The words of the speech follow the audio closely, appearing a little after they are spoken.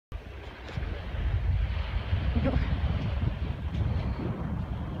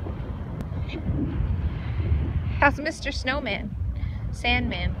How's Mr. Snowman?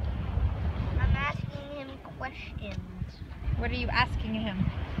 Sandman. I'm asking him questions. What are you asking him?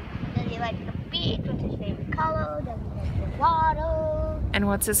 Does he like the beach? What's his favorite color? Does he like the water? And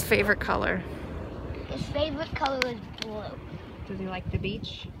what's his favorite color? His favorite color is blue. Does he like the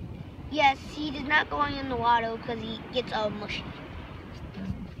beach? Yes, he does not go in the water because he gets all mushy.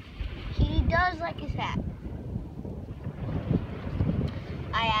 He does like his hat.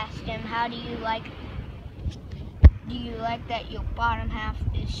 I asked him, how do you like that your bottom half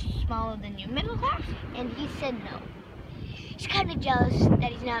is smaller than your middle half? And he said no. He's kind of jealous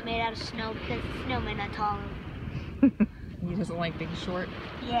that he's not made out of snow because snowmen are taller. He doesn't like being short?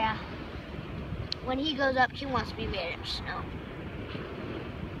 Yeah. When he goes up, he wants to be made out of snow.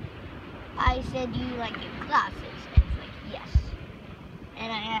 I said, do you like your glasses? And he's like, yes.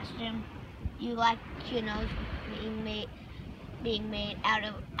 And I asked him, you like your nose being made out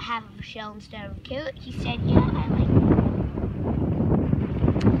of half of a shell instead of a carrot? He said, yeah, I like it.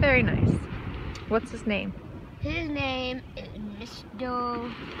 Very nice. What's his name? His name is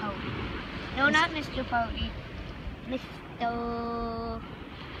Mr. Pody. No, not Mr. Pody. Mr.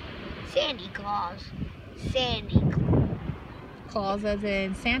 Sandy Claus. Sandy Claus. Claus as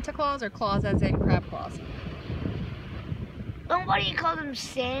in Santa Claus or Claus as in crab claus? Nobody calls him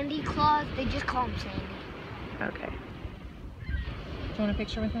Sandy Claus. They just call him Sandy. Okay. Do you want a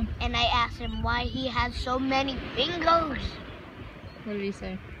picture with him? And I asked him why he has so many fingers. What did he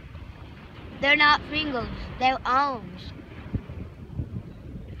say? They're not fingers. They're arms.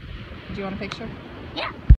 Do you want a picture?